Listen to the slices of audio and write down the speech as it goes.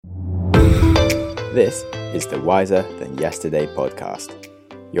This is the Wiser Than Yesterday podcast.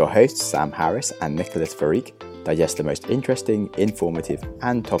 Your hosts Sam Harris and Nicholas Farik digest the most interesting, informative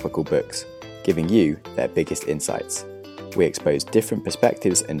and topical books, giving you their biggest insights. We expose different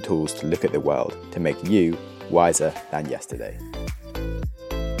perspectives and tools to look at the world to make you wiser than yesterday.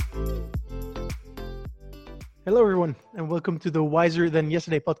 Hello everyone and welcome to the Wiser Than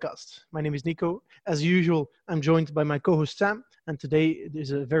Yesterday podcast. My name is Nico. As usual, I'm joined by my co-host Sam, and today is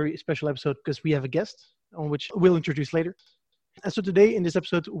a very special episode because we have a guest on which we'll introduce later. And so today in this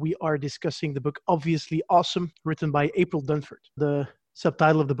episode, we are discussing the book Obviously Awesome, written by April Dunford. The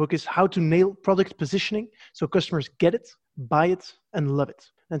subtitle of the book is How to Nail Product Positioning so Customers Get It, Buy It, and Love It.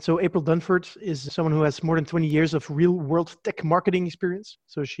 And so April Dunford is someone who has more than 20 years of real-world tech marketing experience.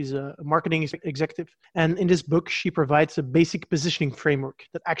 So she's a marketing executive. And in this book, she provides a basic positioning framework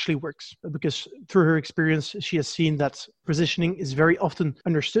that actually works. Because through her experience, she has seen that positioning is very often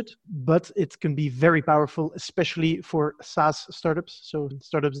understood, but it can be very powerful, especially for SaaS startups, so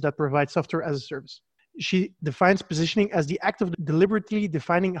startups that provide software as a service. She defines positioning as the act of deliberately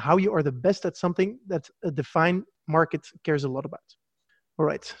defining how you are the best at something that a defined market cares a lot about. All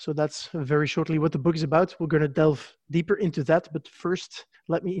right, so that's very shortly what the book is about. We're going to delve deeper into that. But first,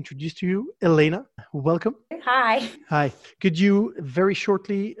 let me introduce to you Elena. Welcome. Hi. Hi. Could you very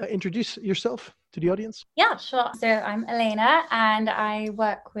shortly introduce yourself to the audience? Yeah, sure. So I'm Elena and I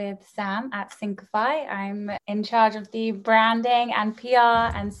work with Sam at Syncify. I'm in charge of the branding and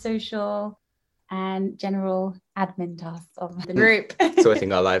PR and social and general admin tasks of the group.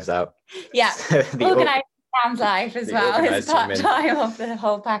 Sorting our lives out. Yeah, organizing Sam's life as well. It's part-time of the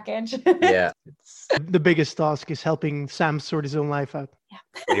whole package. Yeah. The biggest task is helping Sam sort his own life out. Yeah.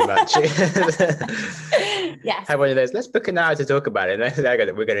 Pretty much. Yes. Have one of those, let's book an hour to talk about it.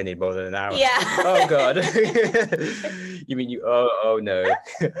 And we're going to need more than an hour. Yeah. Oh, God. You mean oh, no.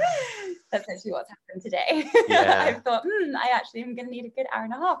 That's actually what's happened today. Yeah. I thought, I actually am going to need a good hour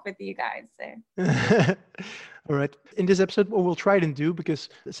and a half with you guys. So. All right. In this episode, what we'll try to do, because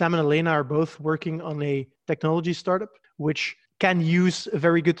Sam and Elena are both working on a technology startup, which can use a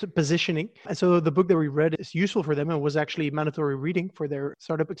very good positioning. And so the book that we read is useful for them and was actually mandatory reading for their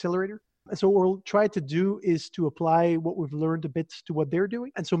startup accelerator. And so what we'll try to do is to apply what we've learned a bit to what they're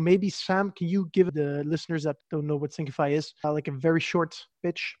doing. And so maybe, Sam, can you give the listeners that don't know what Syncify is, like a very short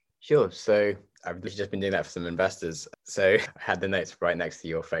pitch? Sure. So I've just been doing that for some investors. So I had the notes right next to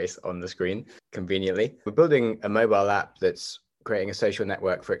your face on the screen, conveniently. We're building a mobile app that's creating a social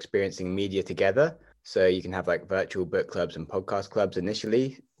network for experiencing media together. So you can have like virtual book clubs and podcast clubs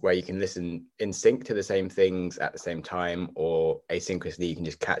initially, where you can listen in sync to the same things at the same time, or asynchronously, you can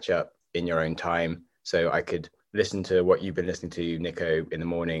just catch up in your own time. So I could listen to what you've been listening to, Nico, in the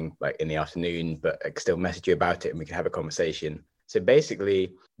morning, like in the afternoon, but I could still message you about it and we can have a conversation. So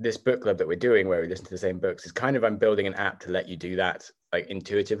basically, this book club that we're doing where we listen to the same books is kind of, I'm building an app to let you do that like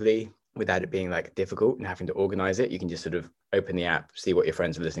intuitively without it being like difficult and having to organize it. You can just sort of open the app, see what your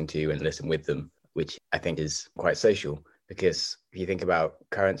friends are listening to and listen with them, which I think is quite social. Because if you think about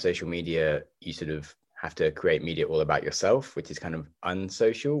current social media, you sort of have to create media all about yourself, which is kind of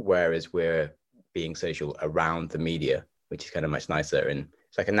unsocial, whereas we're being social around the media, which is kind of much nicer. And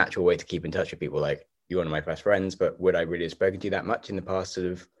it's like a natural way to keep in touch with people. Like, you're one of my best friends, but would I really have spoken to you that much in the past sort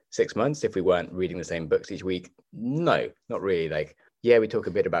of 6 months if we weren't reading the same books each week? No, not really. Like, yeah, we talk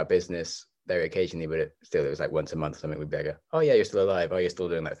a bit about business very occasionally, but it was like once a month or something. We'd be like, oh yeah, you're still alive. Oh, you're still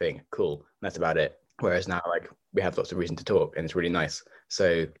doing that thing. Cool. And that's about it. Whereas now, like, we have lots of reason to talk and it's really nice.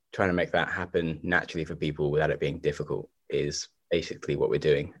 So trying to make that happen naturally for people without it being difficult is basically what we're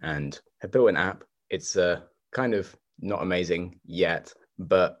doing. And I built an app. It's kind of not amazing yet,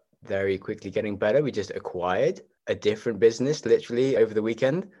 but very quickly getting better. We just acquired a different business literally over the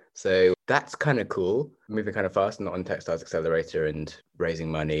weekend. So that's kind of cool. Moving kind of fast, not on Techstars Accelerator and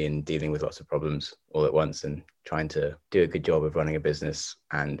raising money and dealing with lots of problems all at once and trying to do a good job of running a business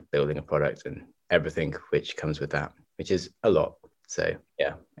and building a product and everything which comes with that, which is a lot. So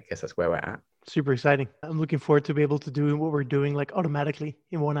yeah, I guess that's where we're at. Super exciting. I'm looking forward to be able to do what we're doing like automatically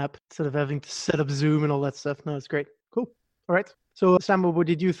in one app instead of having to set up Zoom and all that stuff. No, it's great. Cool. All right. So, Sam, what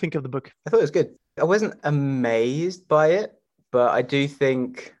did you think of the book? I thought it was good. I wasn't amazed by it, but I do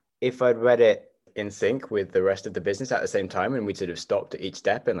think if I'd read it in sync with the rest of the business at the same time and we sort of stopped at each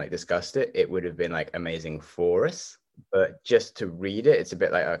step and like discussed it, it would have been like amazing for us. But just to read it, it's a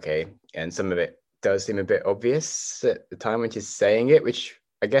bit like, okay. And some of it does seem a bit obvious at the time when she's saying it, which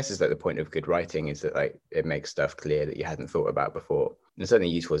I guess is like the point of good writing, is that like it makes stuff clear that you hadn't thought about before. And it's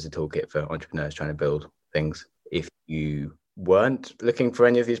certainly useful as a toolkit for entrepreneurs trying to build things. If you weren't looking for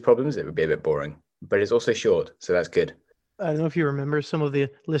any of these problems, it would be a bit boring, but it's also short. So that's good. I don't know if you remember, some of the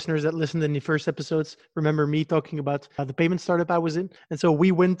listeners that listened in the first episodes remember me talking about the payment startup I was in. And so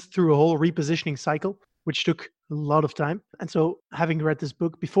we went through a whole repositioning cycle, which took a lot of time. And so having read this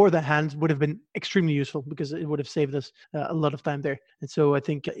book before that hand would have been extremely useful because it would have saved us a lot of time there. And so I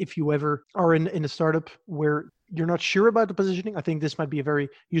think if you ever are in a startup where you're not sure about the positioning, I think this might be a very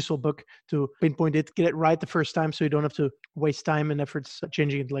useful book to pinpoint it, get it right the first time so you don't have to waste time and efforts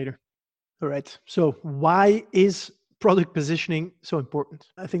changing it later. All right. So why is product positioning so important?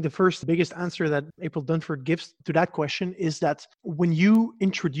 I think the first biggest answer that April Dunford gives to that question is that when you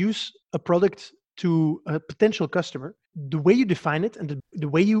introduce a product to a potential customer, the way you define it and the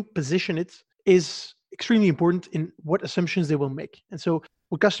way you position it is extremely important in what assumptions they will make. And so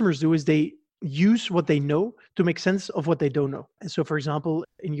what customers do is they use what they know to make sense of what they don't know. And so, for example,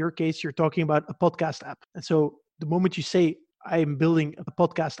 in your case, you're talking about a podcast app. And so the moment you say, I'm building a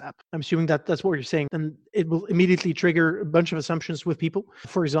podcast app, I'm assuming that that's what you're saying. And it will immediately trigger a bunch of assumptions with people.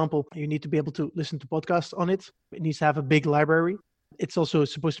 For example, you need to be able to listen to podcasts on it. It needs to have a big library. It's also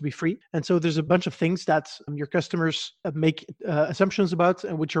supposed to be free. And so there's a bunch of things that your customers make assumptions about,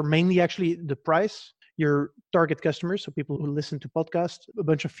 and which are mainly actually the price, your target customers, so people who listen to podcasts, a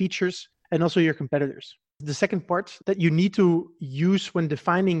bunch of features, and also your competitors. The second part that you need to use when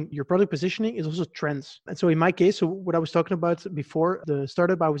defining your product positioning is also trends. And so in my case, so what I was talking about before, the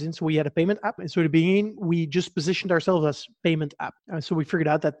startup I was in, so we had a payment app. And so at the beginning, we just positioned ourselves as payment app. And so we figured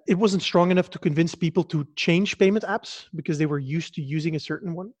out that it wasn't strong enough to convince people to change payment apps because they were used to using a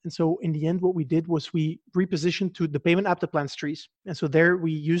certain one. And so in the end, what we did was we repositioned to the payment app that plants trees. And so there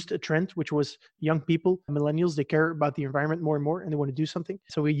we used a trend, which was young people, millennials, they care about the environment more and more, and they want to do something.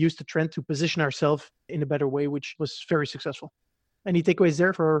 So we used the trend to position ourselves in a better way, which was very successful. Any takeaways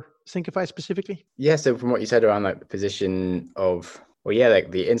there for Syncify specifically? Yeah, so from what you said around like the position of, well, yeah,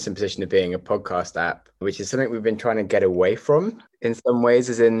 like the instant position of being a podcast app, which is something we've been trying to get away from in some ways,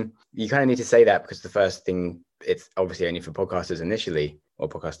 as in you kind of need to say that because the first thing, it's obviously only for podcasters initially or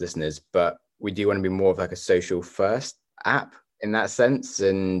podcast listeners, but we do want to be more of like a social first app in that sense,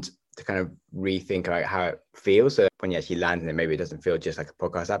 and to kind of rethink like how it feels. So when you actually land in it, maybe it doesn't feel just like a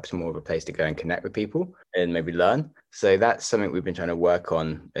podcast app, it's more of a place to go and connect with people and maybe learn. So that's something we've been trying to work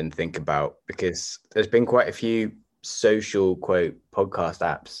on and think about, because there's been quite a few social quote podcast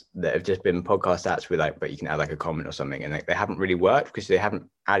apps that have just been podcast apps with like, but you can add like a comment or something, and like they haven't really worked because they haven't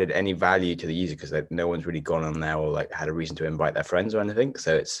added any value to the user, because no one's really gone on there or like had a reason to invite their friends or anything.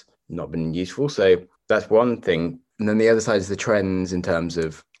 So it's not been useful. So that's one thing. And then the other side is the trends in terms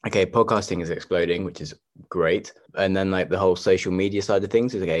of, okay, podcasting is exploding, which is great. And then like the whole social media side of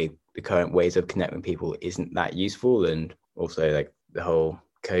things is, okay, the current ways of connecting with people isn't that useful. And also like the whole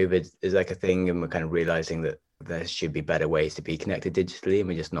COVID is like a thing, and we're kind of realizing that there should be better ways to be connected digitally, and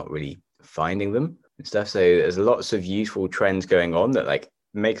we're just not really finding them and stuff. So there's lots of useful trends going on that like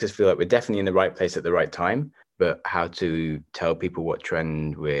makes us feel like we're definitely in the right place at the right time, but how to tell people what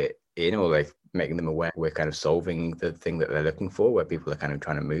trend we're in, or like making them aware we're kind of solving the thing that they're looking for, where people are kind of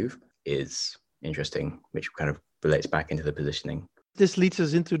trying to move, is interesting, which kind of relates back into the positioning. This leads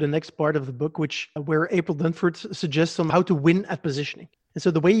us into the next part of the book, where April Dunford suggests on how to win at positioning. And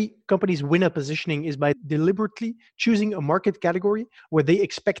so the way companies win at positioning is by deliberately choosing a market category where they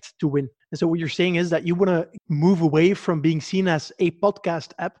expect to win. And so what you're saying is that you want to move away from being seen as a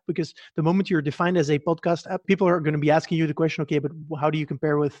podcast app, because the moment you're defined as a podcast app, people are going to be asking you the question, okay, but how do you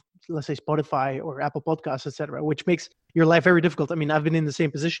compare with, let's say, Spotify or Apple Podcasts, etc., which makes your life very difficult. I mean, I've been in the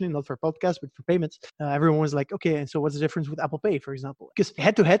same positioning, not for podcasts, but for payments. Everyone was like, okay, and so what's the difference with Apple Pay, for example? Because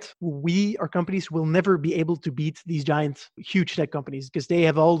head to head, our companies will never be able to beat these giant, huge tech companies, because they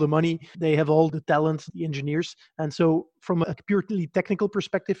have all the money, they have all the talent, the engineers. And so from a purely technical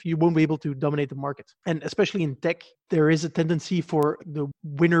perspective, you won't be able to dominate the market. And especially in tech, there is a tendency for the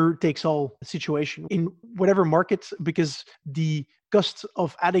winner takes all situation in whatever market, because the cost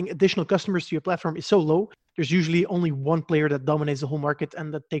of adding additional customers to your platform is so low. There's usually only one player that dominates the whole market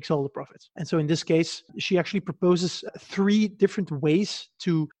and that takes all the profits. And so in this case, she actually proposes 3 different ways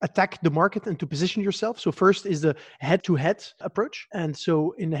to attack the market and to position yourself. So first is the head-to-head approach. And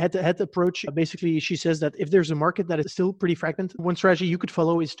so in the head-to-head approach, basically she says that if there's a market that is still pretty fragmented, one strategy you could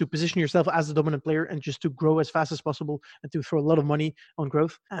follow is to position yourself as the dominant player and just to grow as fast as possible and to throw a lot of money on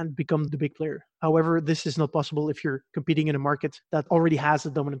growth and become the big player. However, this is not possible if you're competing in a market that already has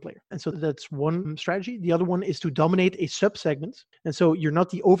a dominant player. And so that's one strategy. The other one is to dominate a sub-segment. And so you're not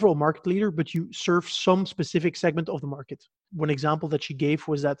the overall market leader, but you serve some specific segment of the market. One example that she gave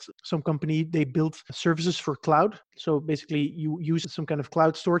was that some company, they built services for cloud. So basically you use some kind of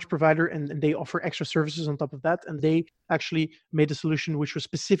cloud storage provider and they offer extra services on top of that. And they actually made a solution which was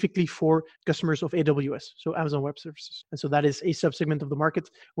specifically for customers of AWS, so Amazon Web Services. And so that is a subsegment of the market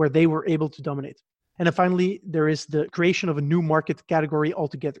where they were able to dominate. And then finally, there is the creation of a new market category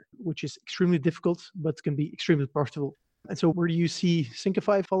altogether, which is extremely difficult, but can be extremely profitable. And so where do you see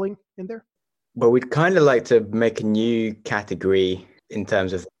Syncify falling in there? Well, we'd kind of like to make a new category in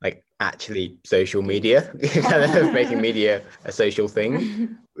terms of like actually social media, kind of making media a social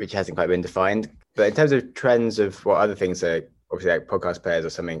thing, which hasn't quite been defined. But in terms of trends of what other things are, obviously like podcast players or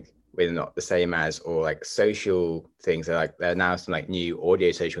something we're not the same as, or like social things are like, there are now some like new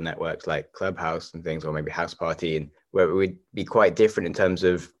audio social networks like Clubhouse and things, or maybe House Party, and where it would be quite different in terms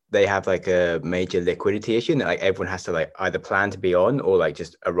of they have like a major liquidity issue that like everyone has to like either plan to be on or like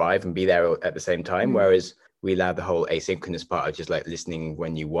just arrive and be there at the same time. Whereas we allow the whole asynchronous part of just like listening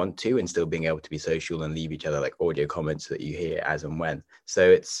when you want to and still being able to be social and leave each other like audio comments that you hear as and when. So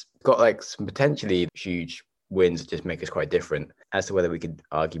it's got like some potentially huge wins that just make us quite different. As to whether we could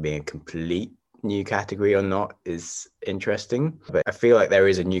argue being a complete new category or not is interesting, but I feel like there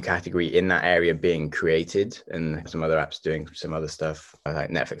is a new category in that area being created, and some other apps doing some other stuff like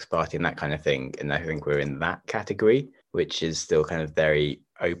Netflix Party and that kind of thing, and I think we're in that category, which is still kind of very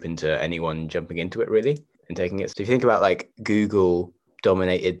open to anyone jumping into it really and taking it. So if you think about like Google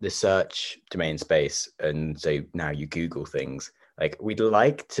dominated the search domain space, and so now you Google things, like we'd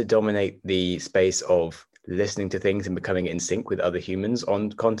like to dominate the space of listening to things and becoming in sync with other humans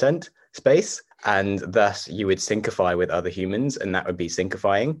on content space, and thus you would syncify with other humans, and that would be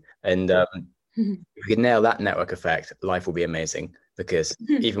syncifying. And if we can nail that network effect, life will be amazing, because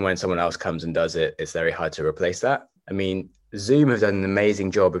even when someone else comes and does it, it's very hard to replace that. I mean, Zoom have done an amazing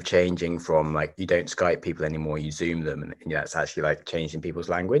job of changing from like, you don't Skype people anymore, you Zoom them, and that's actually like changing people's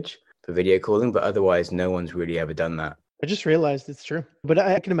language for video calling, but otherwise no one's really ever done that. I just realized it's true, but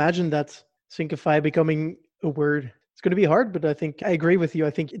I can imagine that Syncify becoming a word. It's going to be hard, but I think I agree with you. I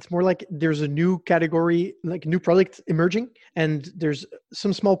think it's more like there's a new category, like a new product emerging, and there's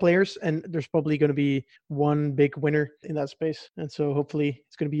some small players, and there's probably going to be one big winner in that space. And so hopefully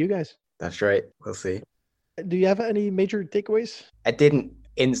it's going to be you guys. That's right. We'll see. Do you have any major takeaways? I didn't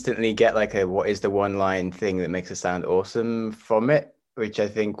instantly get like a what is the one line thing that makes it sound awesome from it, which I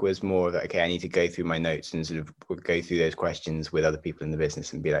think was more of like, okay, I need to go through my notes and sort of go through those questions with other people in the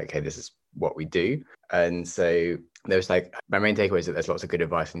business and be like, okay, this is what we do. And so there was like, my main takeaway is that there's lots of good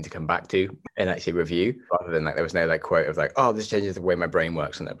advice I need to come back to and actually review, rather than like, there was no like quote of like, oh, this changes the way my brain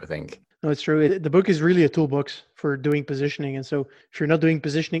works and everything. No, it's true. The book is really a toolbox for doing positioning. And so if you're not doing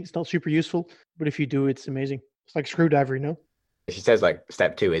positioning, it's not super useful. But if you do, it's amazing. It's like Screwdriver, you know? She says like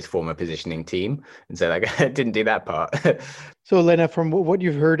step 2 is form a positioning team. And so like, I didn't do that part. So Elena, from what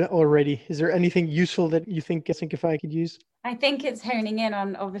you've heard already, is there anything useful that you think Syncify could use? I think it's honing in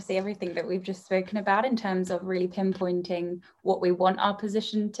on obviously everything that we've just spoken about in terms of really pinpointing what we want our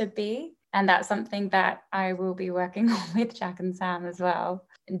position to be. And that's something that I will be working on with Jack and Sam as well,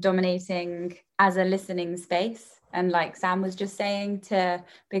 dominating as a listening space. And like Sam was just saying, to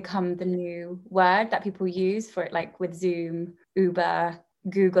become the new word that people use for it, like with Zoom, Uber,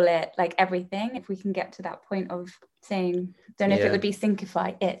 Google it, like everything. If we can get to that point of saying, don't know if it would be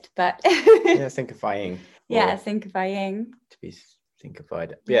syncify it, but syncifying. Yeah, syncifying. To be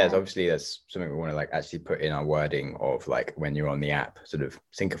syncified. Yeah, obviously that's something we want to like actually put in our wording of like when you're on the app, sort of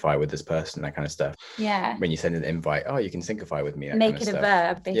syncify with this person, that kind of stuff. Yeah. When you send an invite, oh, you can syncify with me. That Make kind of it stuff.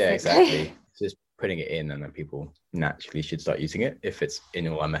 a verb, basically. Yeah, exactly. Just putting it in, and then people naturally should start using it if it's in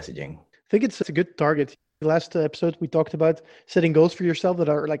all our messaging. I think it's a good target. The last episode, we talked about setting goals for yourself that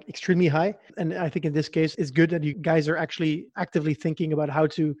are like extremely high. And I think in this case, it's good that you guys are actually actively thinking about how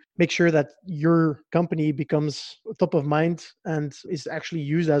to make sure that your company becomes top of mind and is actually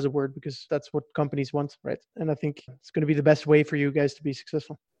used as a word, because that's what companies want, right? And I think it's going to be the best way for you guys to be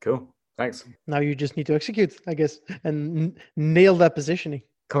successful. Cool. Thanks. Now you just need to execute, I guess, and nail that positioning.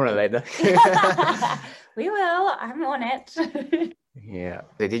 Come on, Elena. We will. I'm on it. Yeah.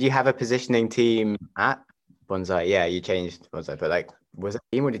 So did you have a positioning team at Bonsai? Yeah, you changed Bonsai, but like, was it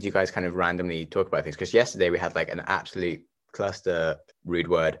a team or did you guys kind of randomly talk about things? Because yesterday we had like an absolute cluster, rude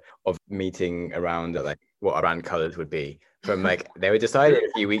word, of meeting around like what our brand colors would be. From like, they were decided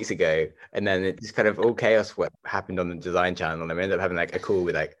a few weeks ago, and then it just kind of all chaos what happened on the design channel, and we ended up having like a call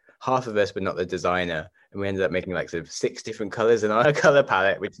with like half of us, but not the designer. And we ended up making like sort of 6 different colors in our color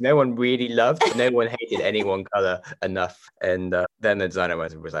palette, which no one really loved. No one hated any one color enough. And then the designer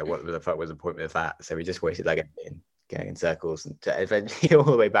was like, what the fuck was the point of that? So we just wasted like a going in circles and to eventually all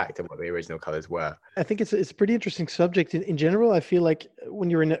the way back to what the original colors were. I think it's a pretty interesting subject. In general, I feel like when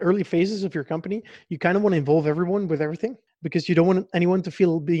you're in the early phases of your company, you kind of want to involve everyone with everything because you don't want anyone to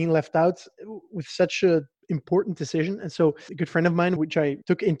feel being left out with such a important decision. And so a good friend of mine, which I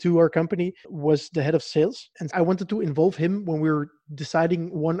took into our company, was the head of sales. And I wanted to involve him when we were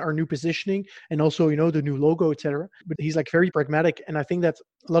deciding our new positioning and also, the new logo, etc. But he's like very pragmatic. And I think that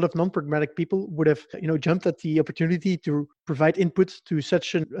a lot of non-pragmatic people would have, jumped at the opportunity to provide input to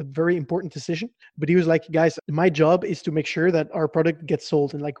such a very important decision. But he was like, guys, my job is to make sure that our product gets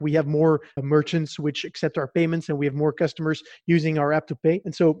sold. And like we have more merchants which accept our payments and we have more customers using our app to pay.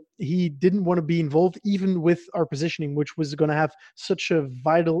 And so he didn't want to be involved even with our positioning, which was going to have such a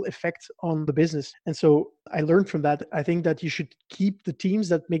vital effect on the business. And so I learned from that. I think that you should keep the teams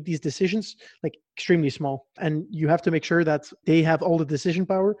that make these decisions like extremely small. And you have to make sure that they have all the decision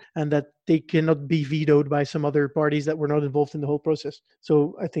power and that they cannot be vetoed by some other parties that were not involved in the whole process.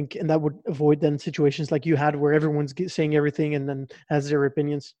 So I think, and that would avoid then situations like you had where everyone's saying everything and then has their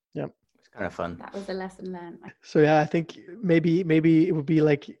opinions. Yeah. It's kind of fun. That was a lesson learned. So yeah, I think maybe it would be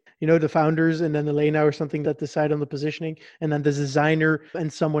like, the founders and then Elena or something that decide on the positioning, and then the designer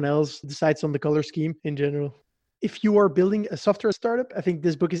and someone else decides on the color scheme in general. If you are building a software startup, I think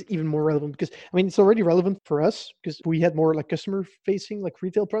this book is even more relevant because, it's already relevant for us because we had more like customer facing, like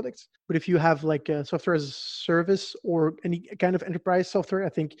retail products. But if you have like a software as a service or any kind of enterprise software, I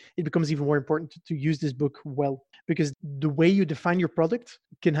think it becomes even more important to use this book well, because the way you define your product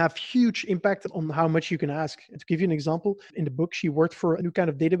can have huge impact on how much you can ask. And to give you an example, in the book, she worked for a new kind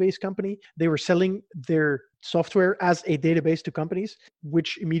of database company. They were selling their software as a database to companies,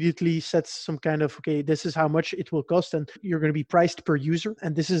 which immediately sets some kind of, okay, this is how much it will cost and you're going to be priced per user.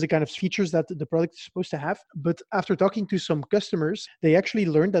 And this is the kind of features that the product is supposed to have. But after talking to some customers, they actually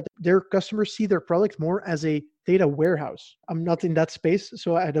learned that their customers see their product more as a data warehouse. I'm not in that space,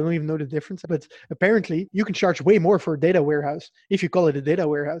 so I don't even know the difference. But apparently you can charge way more for a data warehouse if you call it a data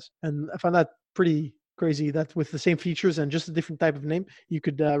warehouse. And I found that pretty crazy that with the same features and just a different type of name, you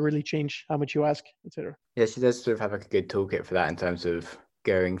could really change how much you ask, etc. Yeah, she does sort of have like a good toolkit for that in terms of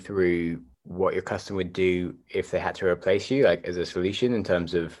going through what your customer would do if they had to replace you, like as a solution, in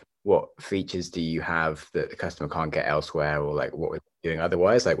terms of what features do you have that the customer can't get elsewhere, or like what would they be doing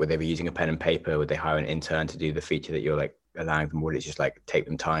otherwise? Like would they be using a pen and paper? Would they hire an intern to do the feature that you're like allowing them? Would it just like take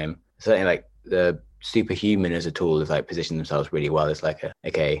them time? Certainly like the Superhuman as a tool is like position themselves really well. It's like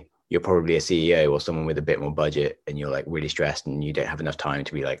okay, you're probably a CEO or someone with a bit more budget and you're like really stressed and you don't have enough time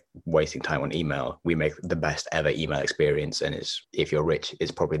to be like wasting time on email. We make the best ever email experience, and if you're rich,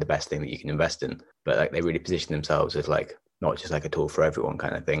 it's probably the best thing that you can invest in. But like they really position themselves as like not just like a tool for everyone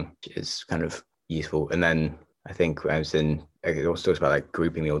kind of thing, which is kind of useful. And then I think it also talks about like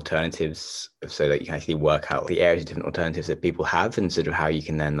grouping the alternatives so that you can actually work out the areas of different alternatives that people have and sort of how you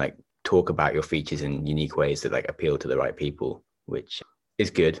can then like talk about your features in unique ways that like appeal to the right people, which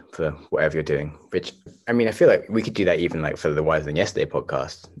is good for whatever you're doing. Which I feel like we could do that even like for the Wiser Than Yesterday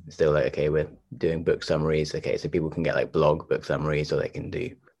podcast. Still like, okay, we're doing book summaries. Okay, so people can get like blog book summaries, or they can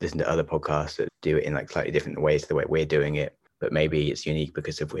listen to other podcasts that do it in like slightly different ways to the way we're doing it. But maybe it's unique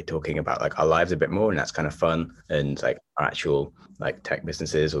because if we're talking about like our lives a bit more, and that's kind of fun, and like our actual like tech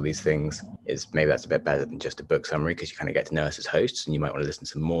businesses or these things, is maybe that's a bit better than just a book summary, because you kind of get to know us as hosts and you might want to listen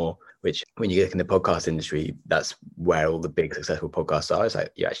to some more, which when you look in the podcast industry, that's where all the big successful podcasts are. It's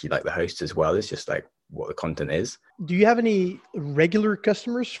like you actually like the hosts as well. It's just like what the content is. Do you have any regular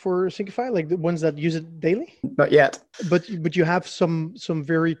customers for Syncify, like the ones that use it daily? Not yet. But you have some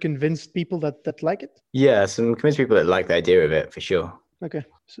very convinced people that like it? Yeah, some convinced people that like the idea of it for sure. Okay.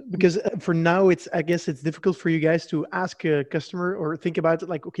 So, because for now, I guess it's difficult for you guys to ask a customer or think about it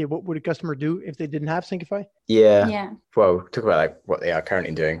like, okay, what would a customer do if they didn't have Syncify? Yeah. Well, talk about like what they are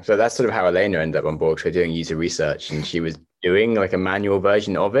currently doing. So that's sort of how Elena ended up on board. So doing user research, and she was doing like a manual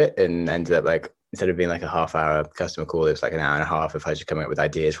version of it, and ended up like, instead of being like a half-hour customer call, it was like an hour and a half of her just coming up with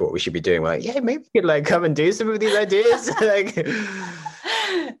ideas for what we should be doing. We're like, yeah, maybe we could like come and do some of these ideas.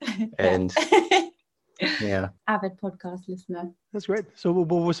 And yeah. Avid podcast listener. That's great. So what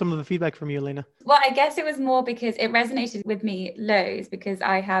was some of the feedback from you, Elena? Well, I guess it was more because it resonated with me loads, because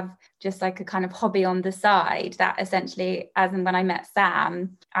I have just like a kind of hobby on the side that essentially, as in when I met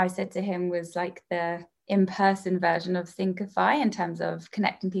Sam, I said to him was like the in-person version of Syncify in terms of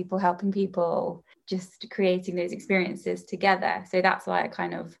connecting people, helping people, just creating those experiences together. So that's why I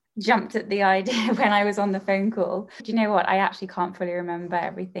kind of jumped at the idea when I was on the phone call. Do you know what? I actually can't fully remember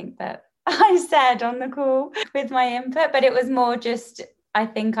everything that I said on the call with my input, but it was more just, I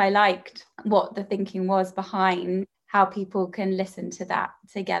think I liked what the thinking was behind how people can listen to that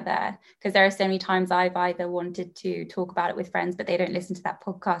together. Because there are so many times I've either wanted to talk about it with friends, but they don't listen to that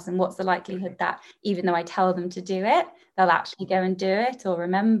podcast. And what's the likelihood that even though I tell them to do it, they'll actually go and do it or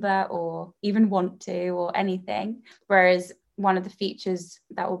remember or even want to or anything. Whereas one of the features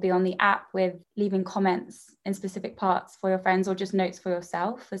that will be on the app with leaving comments in specific parts for your friends or just notes for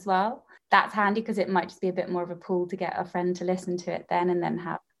yourself as well. That's handy because it might just be a bit more of a pull to get a friend to listen to it then and then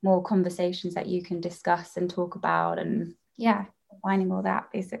have more conversations that you can discuss and talk about and finding all that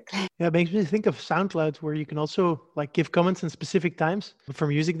basically. Yeah, it makes me think of SoundCloud where you can also like give comments in specific times for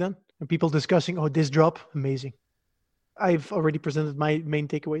music then and people discussing, oh, this drop, amazing. I've already presented my main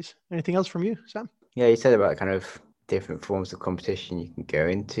takeaways. Anything else from you, Sam? Yeah, you said about kind of different forms of competition you can go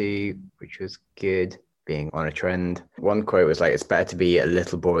into, which was good, being on a trend. One quote was like, it's better to be a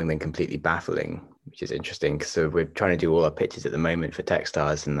little boring than completely baffling, which is interesting. So we're trying to do all our pitches at the moment for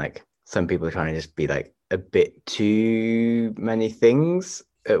Techstars, and like some people are trying to just be like a bit too many things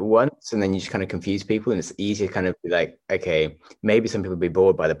at once, and then you just kind of confuse people, and it's easy to kind of be like, okay, maybe some people will be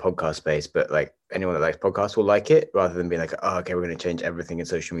bored by the podcast space, but like anyone that likes podcasts will like it, rather than being like, oh, okay, we're going to change everything in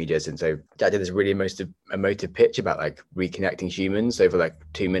social medias. And so Jack did this really emotive pitch about like reconnecting humans over like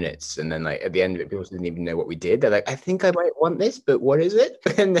 2 minutes, and then like at the end of it, people didn't even know what we did. They're like, I think I might want this, but what is it?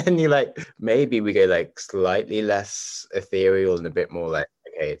 And then you're like, maybe we go like slightly less ethereal and a bit more like,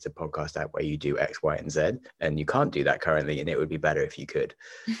 okay, it's a podcast app where you do X, Y, and Z, and you can't do that currently, and it would be better if you could.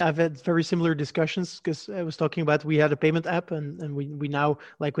 I've had very similar discussions because I was talking about we had a payment app and we now,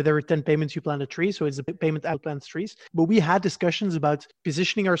 like with every 10 payments, you plant a tree. So it's a payment app plants trees. But we had discussions about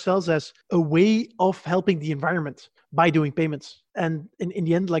positioning ourselves as a way of helping the environment by doing payments. And in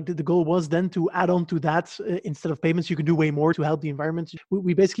the end, like the goal was then to add on to that, instead of payments, you can do way more to help the environment.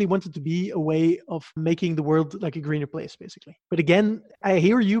 We basically wanted to be a way of making the world like a greener place, basically. But again, I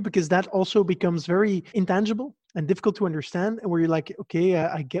hear you because that also becomes very intangible and difficult to understand. And where you're like, okay,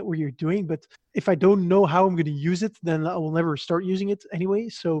 I get what you're doing, but if I don't know how I'm going to use it, then I will never start using it anyway.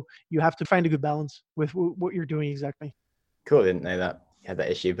 So you have to find a good balance with what you're doing exactly. Cool. I didn't know that you had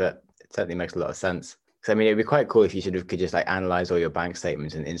that issue, but it certainly makes a lot of sense. Because I mean, it'd be quite cool if you sort of could just like analyze all your bank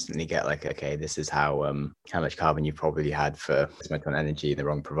statements and instantly get like, okay, this is how much carbon you probably had for this much on energy, the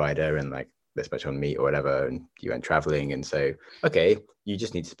wrong provider, and like this much on meat or whatever, and you went traveling, and so okay, you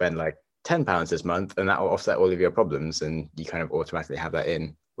just need to spend like £10 this month, and that will offset all of your problems, and you kind of automatically have that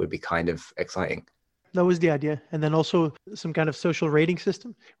in. Would be kind of exciting. That was the idea. And then also some kind of social rating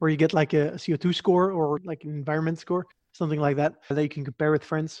system where you get like a CO2 score or like an environment score, something like that you can compare with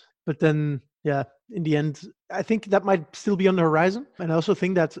friends. But then, yeah, in the end, I think that might still be on the horizon. And I also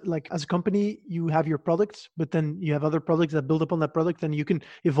think that like as a company, you have your products, but then you have other products that build up on that product, and you can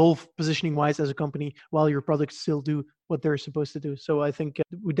evolve positioning wise as a company while your products still do what they're supposed to do. So I think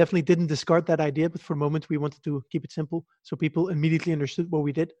we definitely didn't discard that idea, but for a moment we wanted to keep it simple so people immediately understood what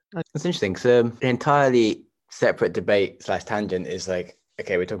we did. That's interesting. So an entirely separate debate / tangent is like,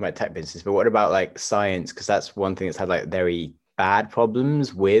 okay, we're talking about tech business, but what about like science? Because that's one thing that's had like very bad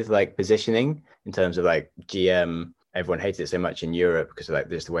problems with like positioning in terms of like GM. Everyone hated it so much in Europe because of like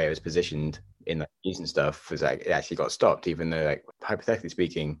just the way it was positioned in like news and stuff, was like it actually got stopped, even though like hypothetically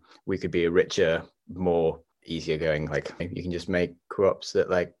speaking, we could be a richer, more easier going, like you can just make crops that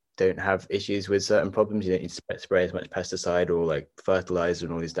like don't have issues with certain problems. You don't need to spray as much pesticide or like fertilizer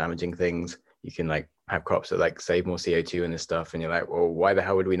and all these damaging things. You can like have crops that like save more CO2 and this stuff, and you're like, well, why the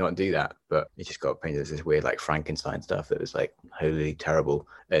hell would we not do that? But it just got painted as this weird like Frankenstein stuff that was like wholly terrible,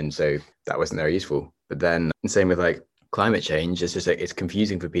 and so that wasn't very useful. But then same with like climate change, it's just like it's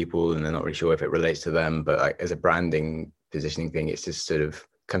confusing for people and they're not really sure if it relates to them, but like as a branding positioning thing, it's just sort of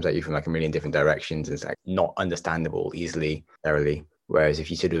comes at you from like a million different directions. It's like not understandable easily, thoroughly. Whereas if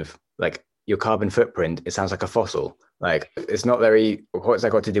you sort of like your carbon footprint, it sounds like a fossil. Like it's not very, what's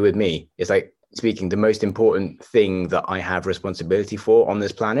that got to do with me? It's like speaking the most important thing that I have responsibility for on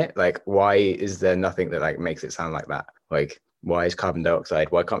this planet. Like, why is there nothing that like makes it sound like that? Like, why is carbon dioxide?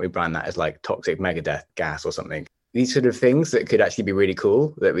 Why can't we brand that as like toxic megadeath gas or something? These sort of things that could actually be really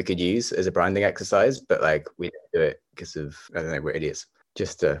cool that we could use as a branding exercise, but like we don't do it because of, I don't know, we're idiots.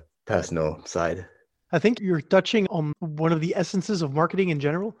 Just a personal side. I think you're touching on one of the essences of marketing in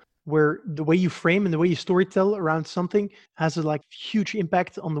general, where the way you frame and the way you storytell around something has a like huge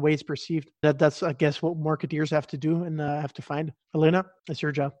impact on the way it's perceived. That's I guess what marketeers have to do and have to find. Elena, that's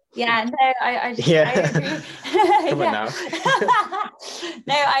your job. Yeah, no, I agree. Come on now.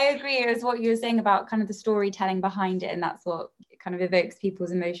 No, I agree. It was what you were saying about kind of the storytelling behind it, and that's what kind of evokes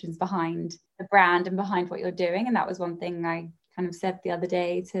people's emotions behind the brand and behind what you're doing. And that was one thing I kind of said the other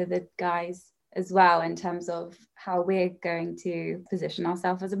day to the guys as well in terms of how we're going to position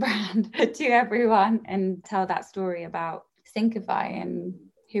ourselves as a brand to everyone and tell that story about Syncify and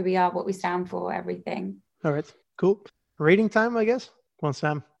who we are, what we stand for, everything. All right, cool. Rating time, I guess. Come on,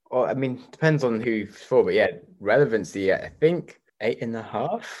 Sam. Well, I mean, depends on who for, but yeah, relevancy, I think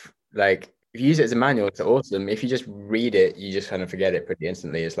 8.5. Like, if you use it as a manual, it's awesome. If you just read it, you just kind of forget it pretty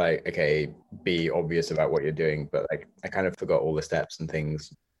instantly. It's like, okay, be obvious about what you're doing, but like, I kind of forgot all the steps and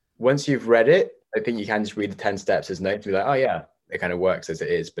things. Once you've read it, I think you can just read the 10 steps as notes, be like, oh yeah, it kind of works as it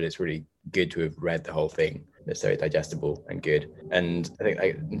is, but it's really good to have read the whole thing. It's so digestible and good. And I think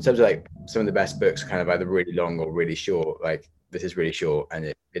like in terms of like some of the best books, kind of either really long or really short, like this is really short and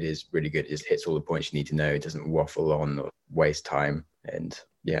it is really good. It just hits all the points you need to know. It doesn't waffle on or waste time. And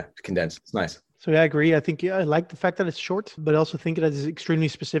yeah, it's condensed. It's nice. So yeah, I agree. I think I like the fact that it's short, but I also think that it's extremely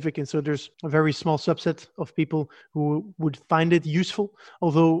specific. And so there's a very small subset of people who would find it useful,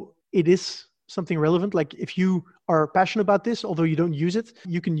 although it is something relevant. Like if you are passionate about this, although you don't use it,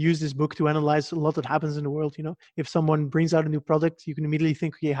 you can use this book to analyze a lot that happens in the world. You know, if someone brings out a new product, you can immediately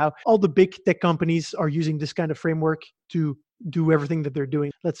think, okay, how all the big tech companies are using this kind of framework to do everything that they're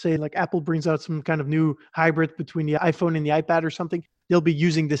doing. Let's say like Apple brings out some kind of new hybrid between the iPhone and the iPad or something. They'll be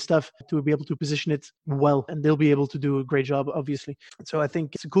using this stuff to be able to position it well, and they'll be able to do a great job, obviously. So I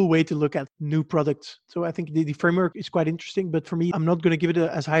think it's a cool way to look at new products. So I think the framework is quite interesting, but for me, I'm not going to give it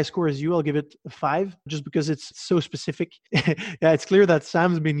as high a score as you. I'll give it a 5, just because it's so specific. Yeah, it's clear that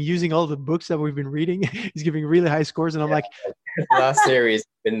Sam's been using all the books that we've been reading. He's giving really high scores, and I'm like, the last series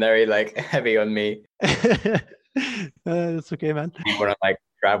has been very like heavy on me. That's okay, man. When I'm like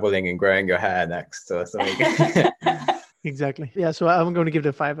traveling and growing your hair next or something. Exactly. Yeah. So I'm going to give it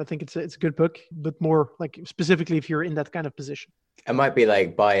a 5. I think it's a good book, but more like specifically if you're in that kind of position. I might be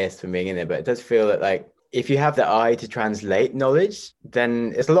like biased for being in it, but it does feel that like if you have the eye to translate knowledge,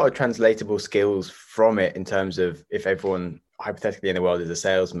 then it's a lot of translatable skills from it in terms of if everyone hypothetically in the world is a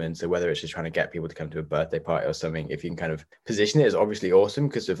salesman. So whether it's just trying to get people to come to a birthday party or something, if you can kind of position it as obviously awesome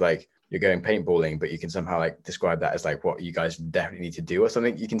because of like you're going paintballing, but you can somehow like describe that as like what you guys definitely need to do or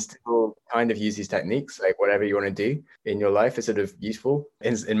something. You can still kind of use these techniques, like whatever you want to do in your life is sort of useful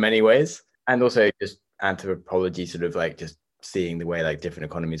in many ways. And also just anthropology, sort of like just seeing the way like different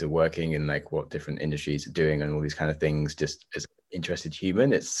economies are working and like what different industries are doing and all these kind of things. Just as an interested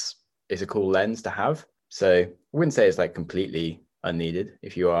human, it's a cool lens to have. So I wouldn't say it's like completely unneeded.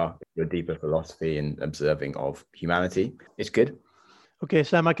 If you're deeper philosophy and observing of humanity, it's good. Okay,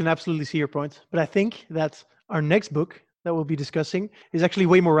 Sam, I can absolutely see your point. But I think that our next book that we'll be discussing is actually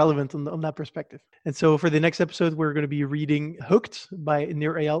way more relevant on that perspective. And so for the next episode, we're going to be reading Hooked by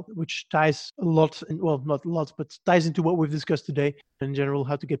Nir Eyal, which ties a lot, well, not a lot, but ties into what we've discussed today in general,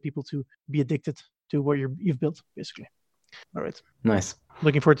 how to get people to be addicted to what you've built, basically. All right. Nice.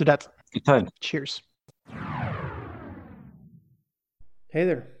 Looking forward to that. Good time. Cheers. Hey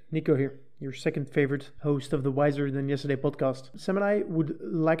there, Nico here, your second favorite host of the Wiser Than Yesterday podcast. Sam and I would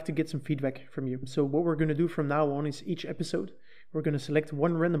like to get some feedback from you. So what we're going to do from now on is each episode, we're going to select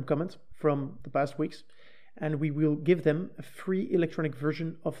one random comment from the past weeks, and we will give them a free electronic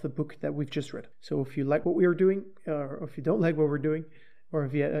version of the book that we've just read. So if you like what we are doing, or if you don't like what we're doing, or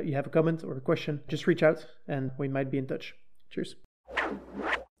if you have a comment or a question, just reach out and we might be in touch. Cheers.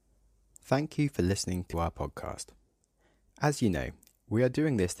 Thank you for listening to our podcast. As you know, we are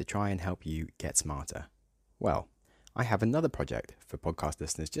doing this to try and help you get smarter. Well, I have another project for podcast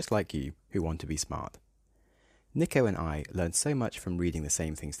listeners just like you who want to be smart. Nico and I learned so much from reading the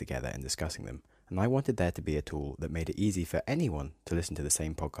same things together and discussing them, and I wanted there to be a tool that made it easy for anyone to listen to the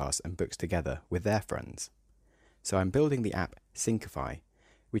same podcasts and books together with their friends. So I'm building the app Syncify,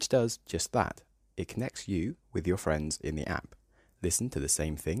 which does just that. It connects you with your friends in the app, listen to the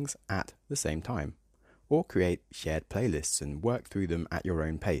same things at the same time, or create shared playlists and work through them at your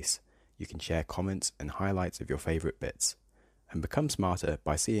own pace. You can share comments and highlights of your favourite bits, and become smarter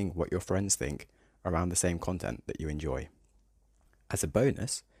by seeing what your friends think around the same content that you enjoy. As a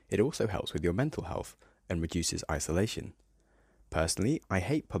bonus, it also helps with your mental health and reduces isolation. Personally, I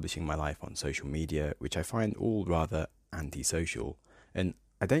hate publishing my life on social media, which I find all rather antisocial, and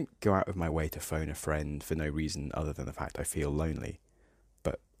I don't go out of my way to phone a friend for no reason other than the fact I feel lonely.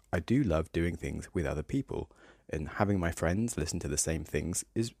 I do love doing things with other people, and having my friends listen to the same things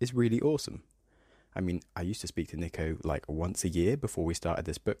is really awesome. I mean, I used to speak to Nico like once a year before we started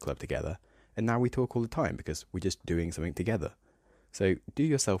this book club together, and now we talk all the time because we're just doing something together. So do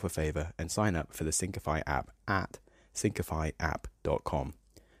yourself a favour and sign up for the Syncify app at syncifyapp.com,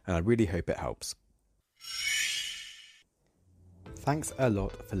 and I really hope it helps. Thanks a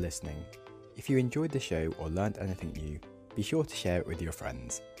lot for listening. If you enjoyed the show or learned anything new, be sure to share it with your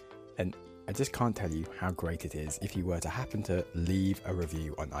friends. And I just can't tell you how great it is if you were to happen to leave a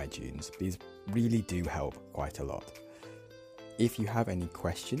review on iTunes. These really do help quite a lot. If you have any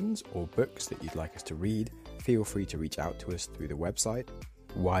questions or books that you'd like us to read, feel free to reach out to us through the website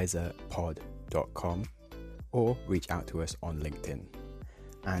wiserpod.com or reach out to us on LinkedIn.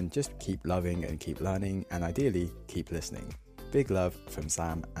 And just keep loving and keep learning, and ideally keep listening. Big love from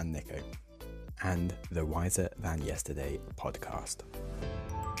Sam and Nico and the Wiser Than Yesterday podcast.